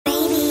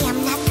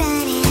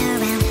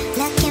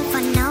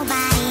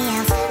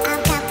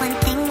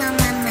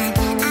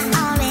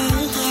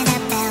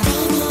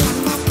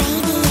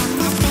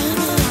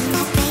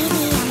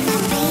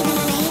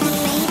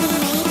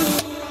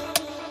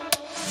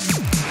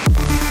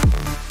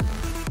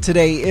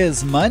Today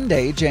is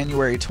Monday,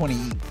 January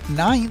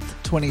 29th,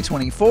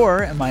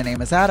 2024, and my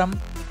name is Adam.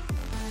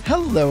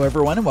 Hello,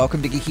 everyone, and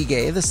welcome to Geeky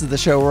Gay. This is the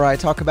show where I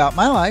talk about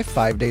my life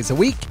 5 days a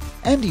week,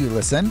 and you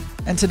listen,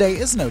 and today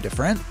is no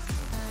different.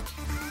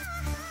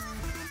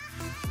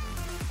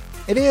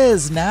 It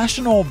is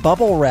National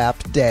Bubble Wrap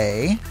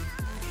Day.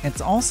 It's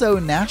also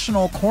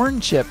National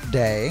Corn Chip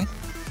Day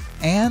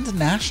and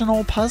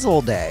National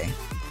Puzzle Day.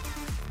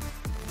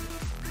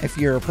 If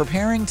you're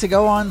preparing to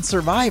go on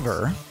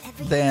Survivor,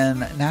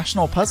 then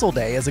National Puzzle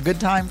Day is a good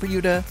time for you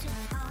to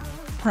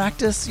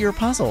practice your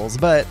puzzles.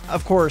 But,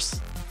 of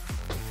course,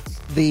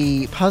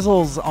 the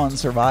puzzles on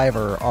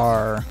Survivor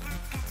are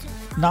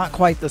not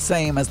quite the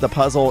same as the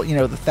puzzle, the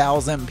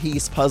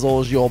 1,000-piece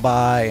puzzles you'll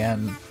buy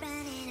and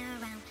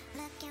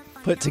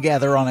put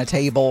together on a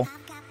table.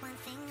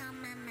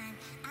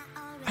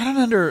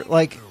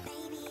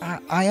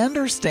 I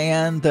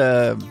understand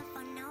the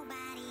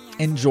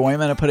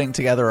enjoyment of putting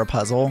together a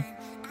puzzle,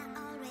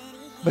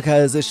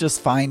 because it's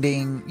just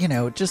finding,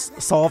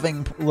 just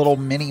solving little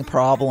mini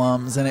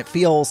problems, and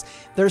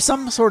there's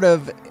some sort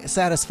of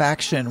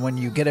satisfaction when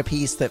you get a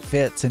piece that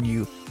fits and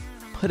you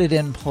put it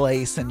in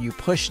place and you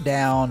push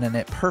down and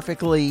it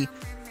perfectly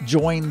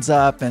joins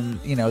up,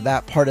 and,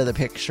 that part of the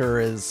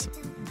picture is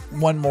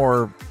one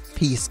more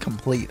piece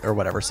complete or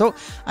whatever. So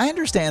I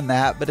understand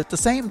that, but at the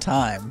same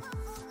time,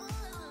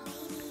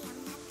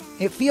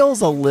 it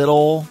feels a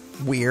little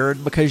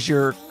weird because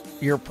you're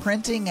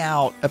printing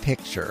out a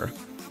picture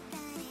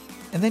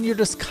and then you're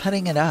just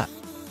cutting it up.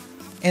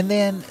 And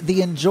then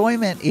the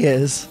enjoyment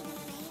is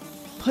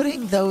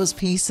putting those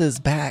pieces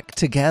back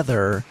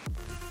together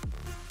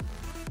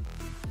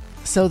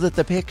so that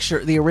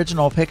the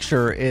original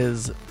picture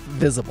is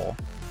visible.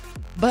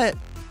 But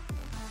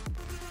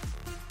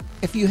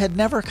if you had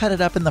never cut it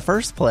up in the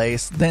first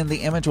place, then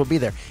the image will be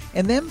there.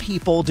 And then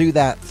people do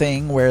that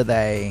thing where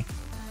they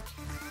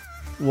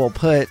will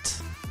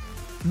put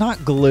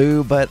not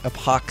glue, but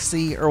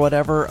epoxy or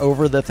whatever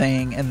over the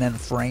thing and then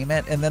frame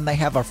it. And then they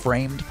have a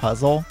framed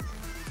puzzle.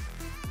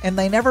 And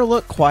they never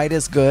look quite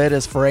as good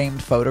as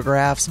framed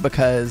photographs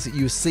because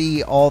you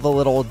see all the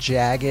little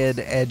jagged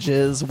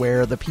edges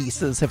where the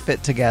pieces have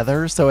fit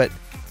together. So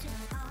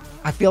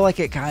I feel like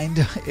it kind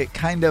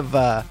of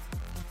I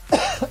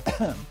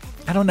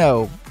don't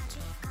know,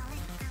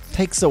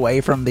 takes away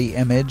from the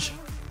image.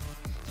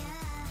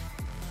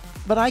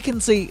 But I can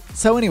see,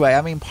 so anyway,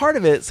 part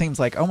of it seems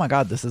like, oh my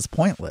God, this is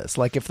pointless.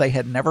 Like if they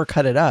had never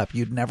cut it up,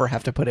 you'd never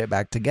have to put it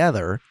back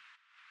together.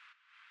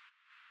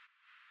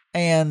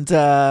 And,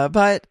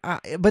 but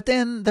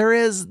then there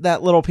is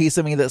that little piece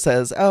of me that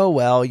says, oh,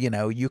 well,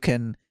 you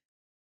can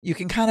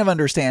kind of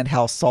understand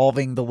how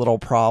solving the little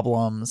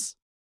problems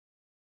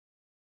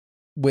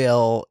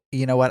will,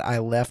 I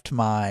left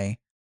my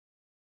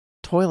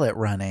toilet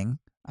running.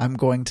 I'm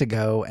going to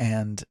go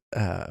and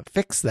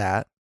fix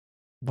that.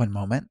 One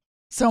moment.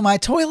 So my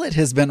toilet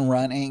has been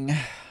running,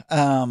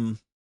 and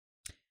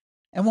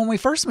when we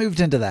first moved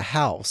into the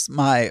house,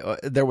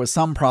 there was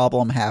some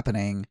problem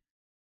happening,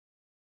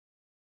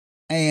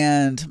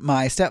 and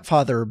my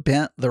stepfather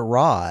bent the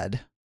rod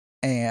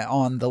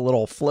on the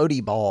little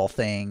floaty ball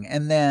thing,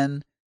 and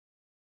then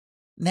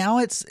now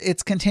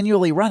it's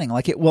continually running,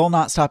 like it will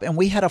not stop. And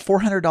we had a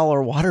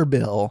 $400 water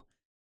bill.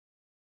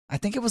 I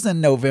think it was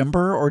in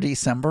November or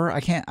December.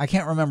 I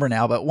can't remember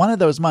now, but one of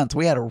those months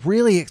we had a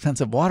really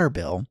expensive water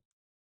bill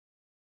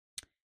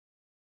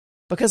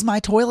because my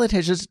toilet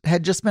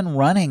had just been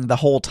running the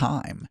whole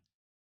time.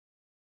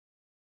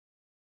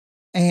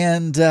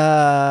 And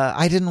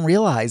I didn't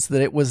realize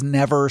that it was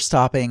never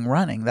stopping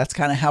running. That's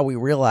kind of how we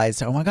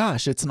realized, oh my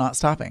gosh, it's not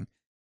stopping.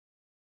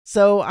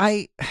 So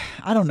I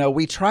don't know.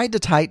 We tried to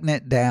tighten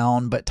it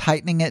down, but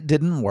tightening it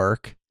didn't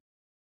work.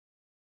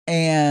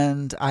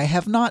 And I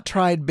have not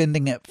tried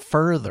bending it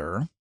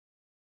further,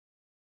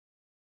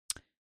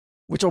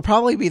 which will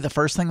probably be the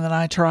first thing that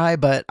I try,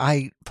 but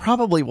I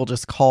probably will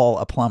just call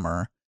a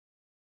plumber.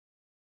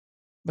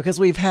 Because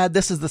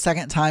this is the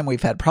second time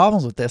we've had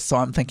problems with this, so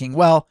I'm thinking,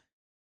 well,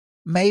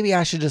 maybe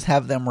I should just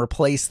have them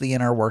replace the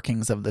inner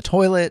workings of the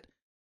toilet,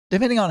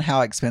 depending on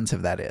how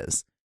expensive that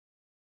is,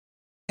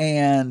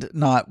 and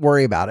not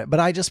worry about it. But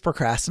I just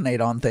procrastinate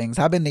on things.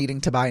 I've been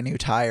needing to buy new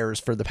tires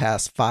for the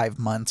past 5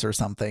 months or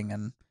something,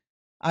 and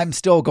I'm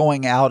still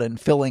going out and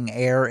filling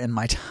air in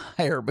my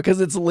tire because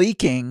it's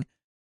leaking,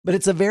 but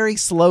it's a very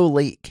slow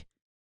leak.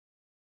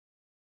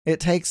 It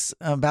takes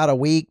about a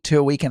week to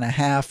a week and a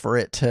half for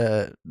it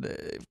to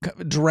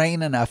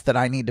drain enough that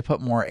I need to put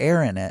more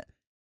air in it.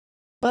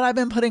 But I've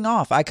been putting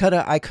off. I could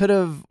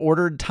have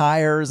ordered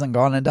tires and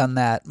gone and done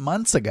that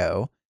months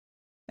ago,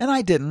 and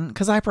I didn't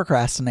because I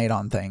procrastinate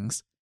on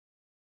things.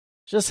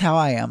 Just how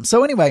I am.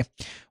 So anyway,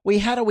 we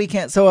had a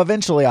weekend. So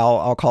eventually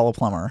I'll call a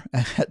plumber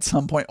at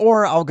some point,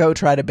 or I'll go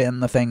try to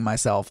bend the thing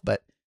myself.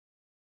 But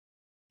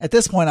at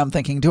this point I'm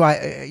thinking,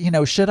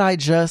 should I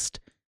just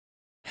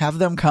have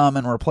them come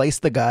and replace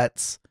the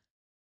guts?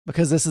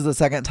 Because this is the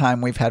second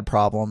time we've had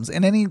problems,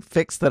 and any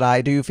fix that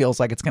I do feels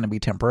like it's going to be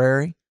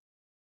temporary,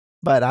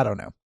 but I don't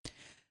know.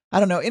 I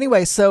don't know.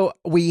 Anyway, so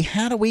we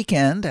had a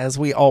weekend as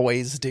we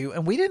always do,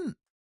 and we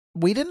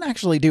didn't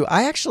actually do.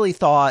 I actually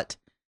thought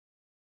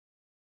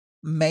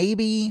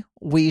maybe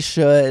we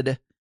should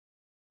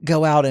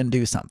go out and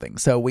do something.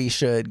 So we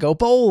should go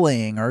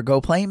bowling or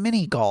go play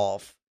mini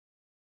golf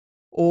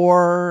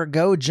or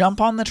go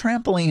jump on the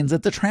trampolines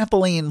at the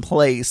trampoline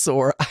place,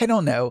 or I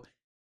don't know,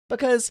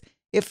 because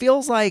it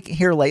feels like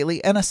here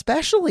lately, and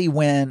especially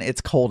when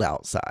it's cold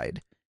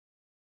outside.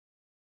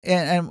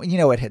 And you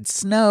know, it had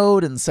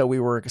snowed, and so we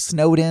were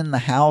snowed in the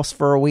house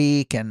for a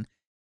week, and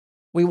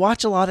we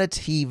watch a lot of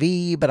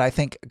TV, but I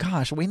think,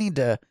 gosh, we need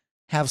to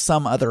have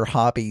some other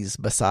hobbies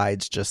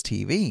besides just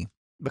TV,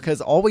 because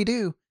all we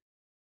do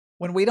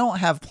when we don't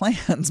have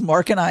plans,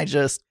 Mark and I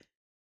just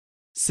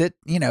sit,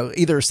 you know,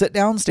 either sit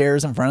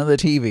downstairs in front of the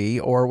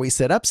TV or we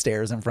sit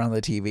upstairs in front of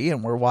the TV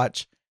and we'll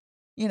watch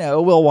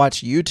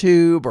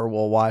YouTube, or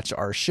we'll watch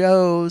our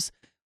shows,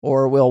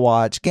 or we'll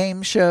watch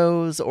game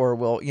shows, or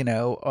we'll,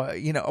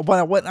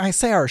 when I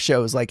say our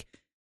shows, like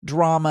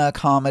drama,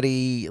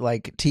 comedy,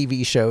 like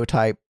TV show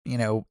type,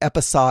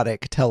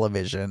 episodic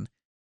television.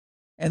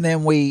 And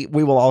then we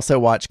will also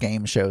watch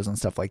game shows and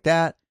stuff like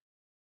that.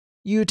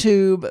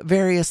 YouTube,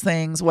 various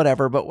things,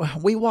 whatever,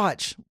 but we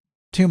watch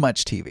too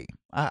much TV.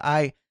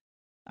 I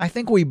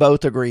think we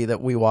both agree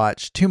that we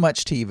watch too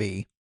much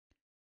TV.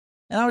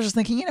 And I was just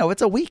thinking,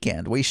 it's a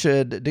weekend. We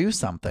should do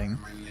something.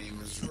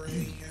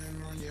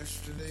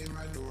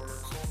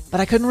 But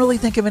I couldn't really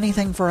think of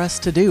anything for us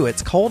to do.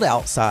 It's cold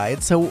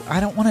outside, so I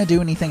don't want to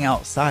do anything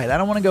outside. I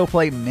don't want to go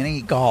play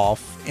mini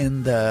golf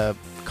in the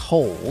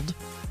cold.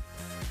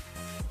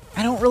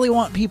 I don't really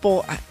want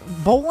people...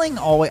 Bowling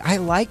always... I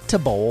like to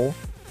bowl,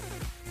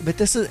 but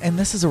this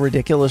is a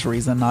ridiculous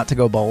reason not to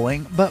go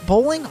bowling. But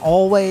bowling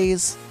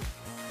always...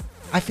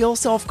 I feel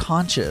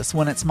self-conscious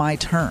when it's my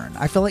turn.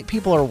 I feel like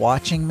people are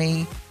watching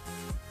me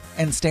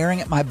and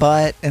staring at my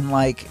butt and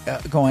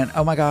going,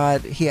 oh my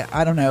God,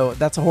 I don't know,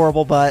 that's a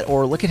horrible butt,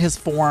 or look at his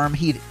form,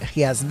 he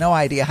has no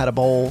idea how to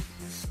bowl.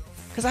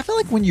 Because I feel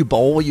like when you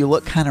bowl, you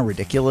look kind of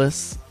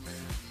ridiculous.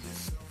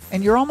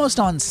 And you're almost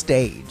on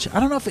stage. I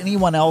don't know if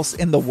anyone else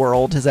in the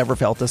world has ever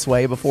felt this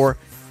way before,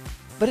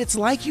 but it's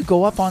like you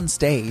go up on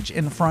stage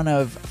in front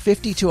of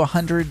 50 to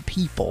 100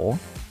 people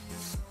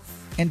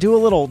and do a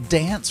little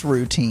dance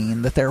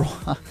routine that they're...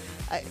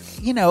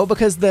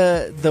 because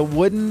the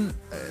wooden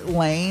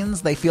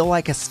lanes, they feel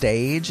like a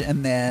stage,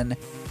 and then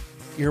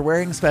you're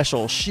wearing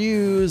special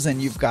shoes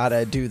and you've got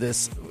to do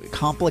this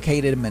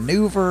complicated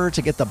maneuver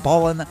to get the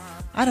ball in.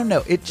 I don't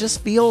know. It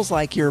just feels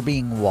like you're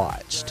being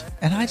watched.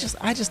 And I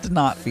just did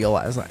not feel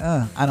I was like,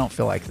 I don't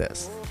feel like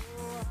this.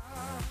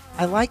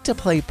 I like to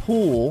play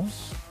pool,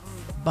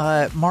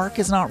 but Mark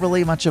is not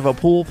really much of a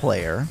pool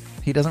player.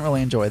 He doesn't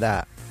really enjoy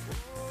that.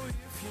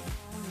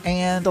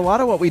 And a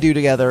lot of what we do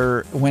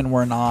together when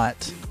we're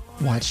not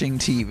watching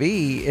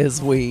TV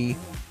is we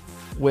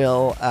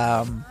will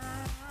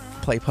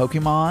play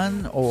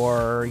Pokemon,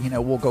 or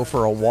we'll go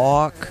for a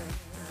walk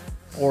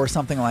or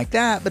something like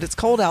that. But it's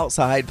cold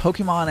outside.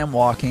 Pokemon and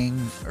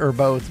walking are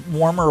both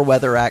warmer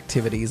weather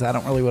activities. I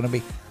don't really want to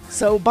be.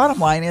 So bottom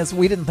line is,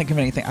 we didn't think of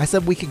anything. I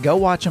said we could go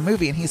watch a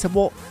movie, and he said,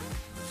 well,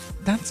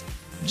 that's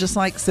just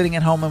like sitting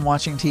at home and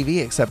watching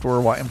TV, except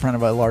we're in front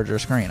of a larger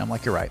screen. I'm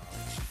like, you're right.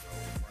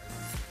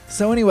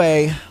 So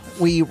anyway,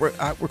 we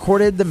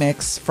recorded the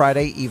mix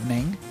Friday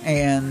evening,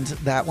 and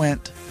that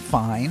went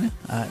fine.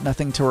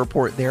 Nothing to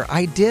report there.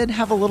 I did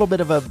have a little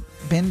bit of a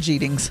binge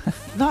eating,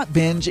 not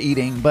binge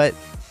eating, but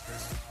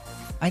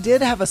I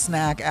did have a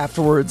snack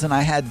afterwards, and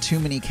I had too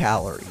many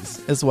calories,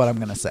 is what I'm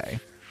going to say.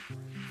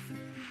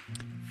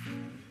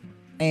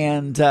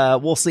 And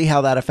we'll see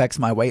how that affects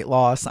my weight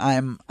loss.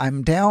 I'm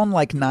down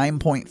like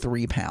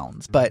 9.3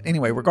 pounds. But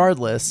anyway,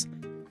 regardless,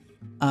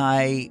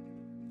 I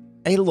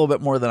ate a little bit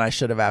more than I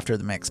should have after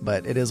the mix,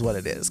 but it is what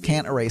it is.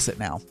 Can't erase it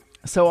now.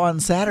 So on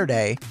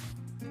Saturday,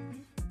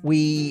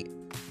 we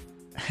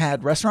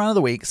had restaurant of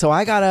the week. So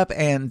I got up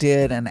and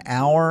did an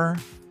hour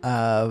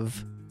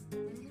of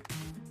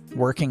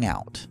working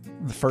out,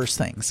 the first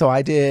thing. So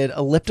I did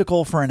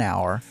elliptical for an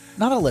hour.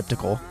 Not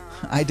elliptical.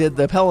 I did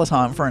the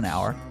Peloton for an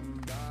hour.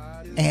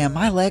 And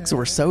my legs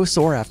were so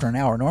sore after an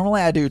hour.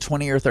 Normally I do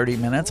 20 or 30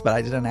 minutes, but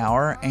I did an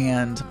hour,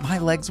 and my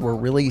legs were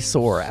really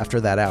sore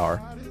after that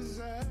hour.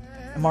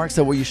 And Mark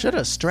said, well, you should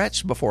have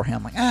stretched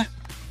beforehand. I'm like,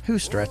 who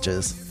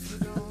stretches?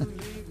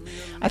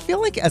 I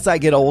feel like as I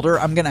get older,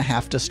 I'm going to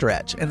have to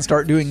stretch and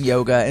start doing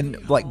yoga and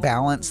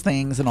balance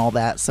things and all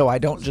that, so I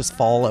don't just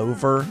fall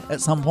over at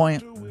some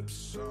point.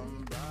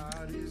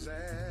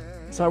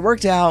 So I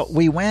worked out.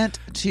 We went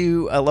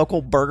to a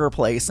local burger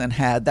place and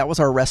that was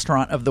our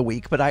restaurant of the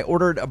week, but I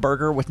ordered a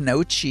burger with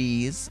no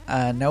cheese,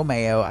 no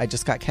mayo. I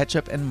just got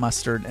ketchup and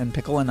mustard and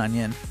pickle and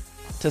onion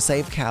to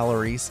save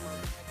calories.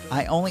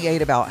 I only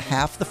ate about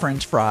half the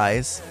French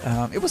fries.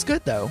 It was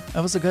good, though.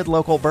 It was a good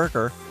local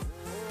burger.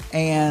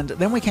 And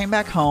then we came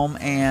back home,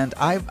 and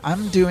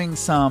I'm doing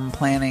some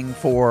planning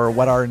for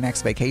what our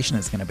next vacation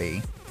is going to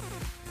be.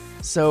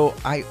 So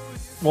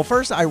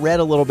first I read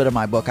a little bit of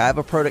my book. I have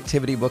a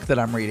productivity book that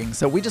I'm reading.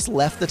 So we just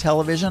left the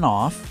television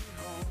off,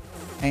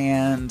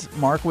 and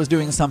Mark was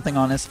doing something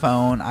on his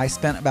phone. I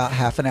spent about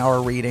half an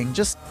hour reading,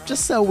 just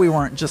so we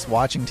weren't just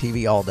watching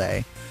TV all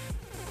day.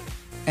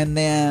 And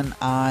then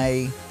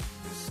I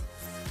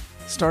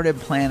started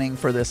planning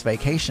for this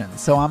vacation.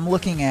 So I'm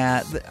looking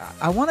at,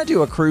 I want to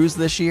do a cruise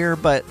this year,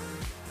 but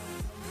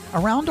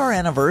around our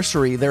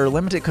anniversary, they're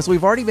limited because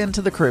we've already been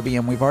to the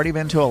Caribbean, we've already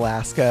been to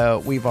Alaska,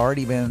 we've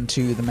already been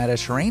to the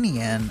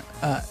Mediterranean,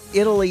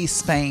 Italy,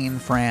 Spain,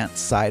 France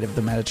side of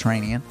the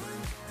Mediterranean.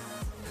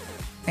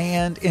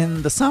 And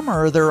in the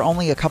summer, there are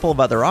only a couple of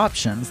other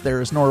options.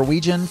 There's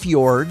Norwegian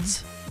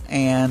fjords,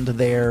 and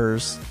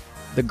there's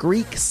the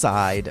Greek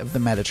side of the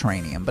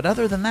Mediterranean. But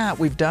other than that,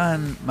 we've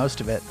done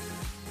most of it.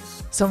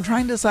 So I'm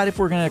trying to decide if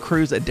we're going to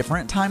cruise a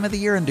different time of the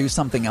year and do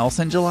something else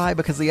in July,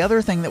 because the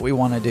other thing that we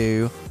want to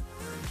do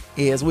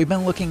is we've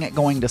been looking at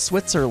going to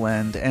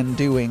Switzerland and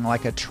doing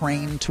like a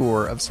train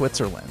tour of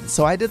Switzerland.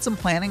 So I did some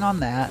planning on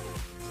that,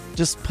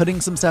 just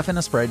putting some stuff in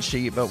a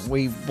spreadsheet, but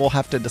we will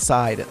have to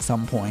decide at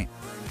some point.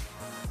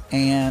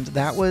 And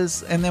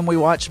then we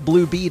watched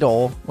Blue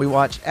Beetle. We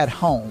watched at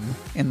home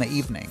in the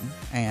evening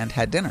and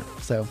had dinner.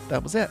 So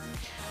that was it.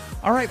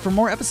 All right, for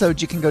more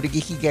episodes, you can go to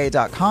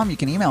geekygay.com. You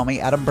can email me,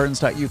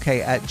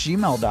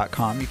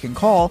 adamburns.uk@gmail.com. You can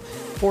call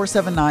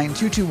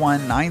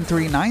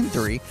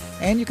 479-221-9393.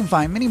 And you can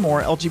find many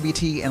more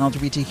LGBT and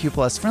LGBTQ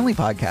plus friendly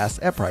podcasts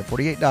at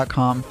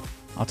pride48.com.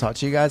 I'll talk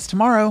to you guys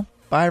tomorrow.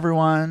 Bye,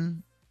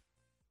 everyone.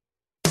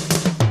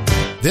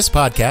 This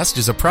podcast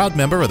is a proud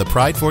member of the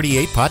Pride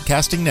 48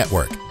 Podcasting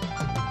Network.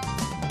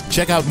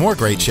 Check out more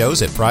great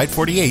shows at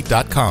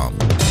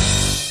pride48.com.